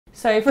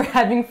Sorry for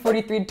having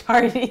 43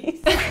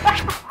 tardies.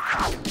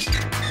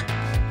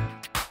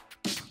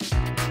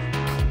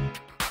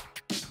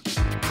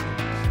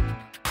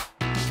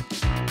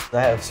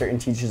 I have certain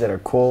teachers that are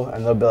cool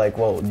and they'll be like,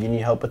 well, do you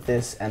need help with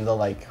this? And they'll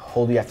like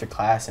hold you after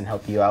class and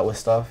help you out with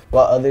stuff.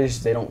 While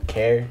others, they don't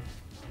care.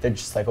 They're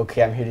just like,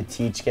 okay, I'm here to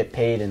teach, get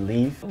paid, and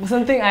leave.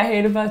 Something I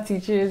hate about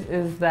teachers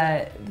is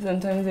that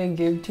sometimes they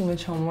give too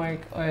much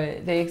homework or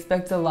they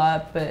expect a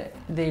lot, but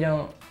they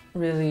don't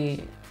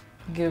really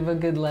give a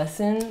good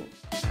lesson.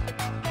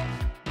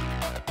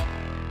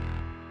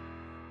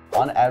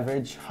 On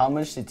average, how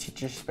much did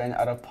teachers spend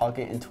out of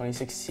pocket in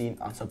 2016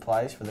 on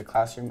supplies for the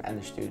classroom and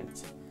the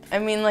students? I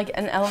mean, like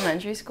in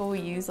elementary school, we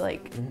use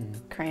like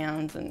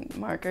crayons and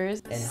markers.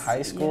 In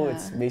high school,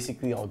 it's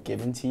basically all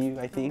given to you,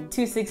 I think.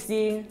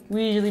 $260.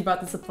 We usually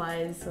bought the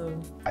supplies,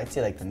 so. I'd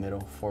say like the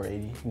middle,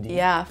 480. D.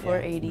 Yeah,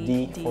 480.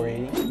 D,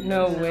 480.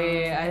 No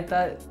way. I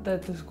thought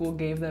that the school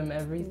gave them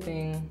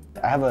everything.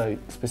 I have a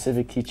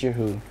specific teacher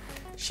who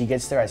she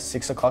gets there at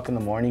 6 o'clock in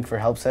the morning for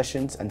help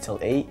sessions until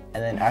 8,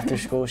 and then after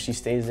school she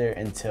stays there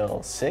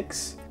until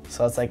 6.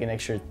 So that's like an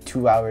extra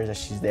 2 hours that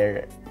she's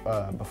there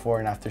before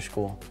and after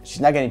school. She's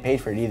not getting paid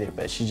for it either,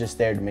 but she's just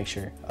there to make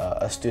sure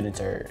us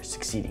students are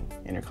succeeding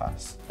in her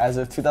class. As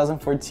of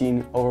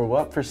 2014, over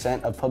what %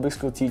 of public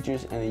school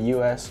teachers in the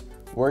US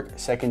work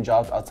second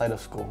jobs outside of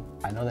school?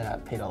 I know they're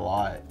not paid a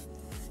lot.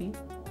 See?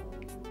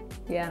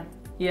 Yeah.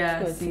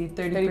 Yeah, see,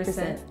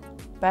 30%.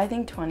 But I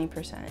think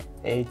 20%.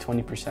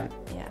 20%.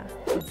 Yeah.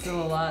 It's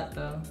still a lot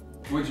though.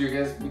 Would you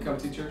guys become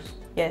teachers?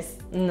 Yes.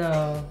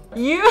 No.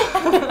 You?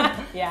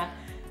 Yeah.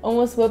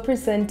 Almost what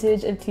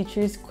percentage of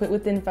teachers quit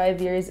within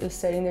 5 years of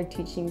starting their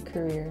teaching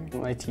career?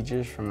 My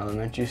teachers from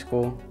elementary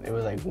school, it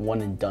was like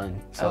one and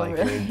done. So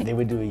really? they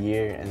would do a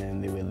year and then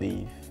they would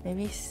leave.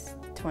 Maybe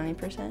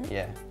 20%?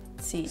 Yeah.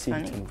 C,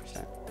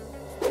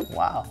 20%.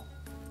 Wow.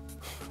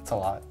 That's a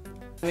lot.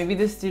 Maybe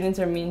the students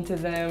are mean to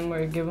them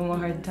or give them a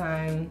hard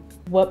time.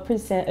 What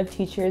 % of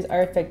teachers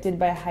are affected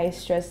by high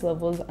stress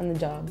levels on the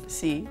job?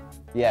 C.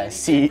 Yeah,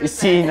 C,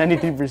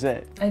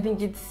 93%. I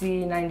think it's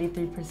C,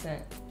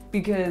 93%.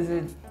 Because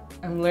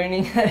I'm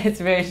learning that it's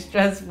very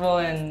stressful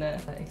and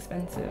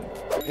expensive.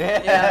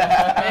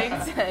 Yeah,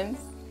 makes sense.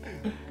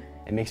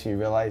 It makes me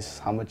realize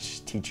how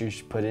much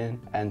teachers put in,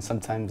 and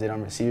sometimes they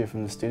don't receive it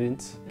from the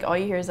students. All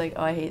you hear is like,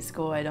 oh, I hate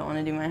school, I don't want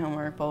to do my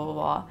homework, blah, blah,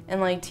 blah.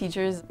 And like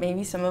teachers,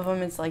 maybe some of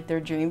them, it's like their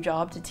dream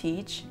job to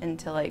teach and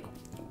to like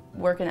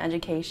work in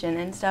education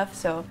and stuff.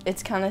 So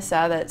it's kind of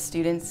sad that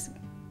students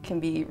can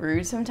be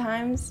rude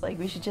sometimes. Like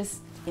we should just,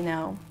 you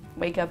know,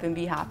 wake up and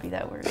be happy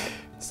that we're,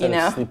 Instead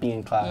of sleeping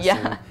in class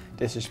and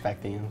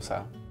disrespecting them,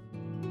 so.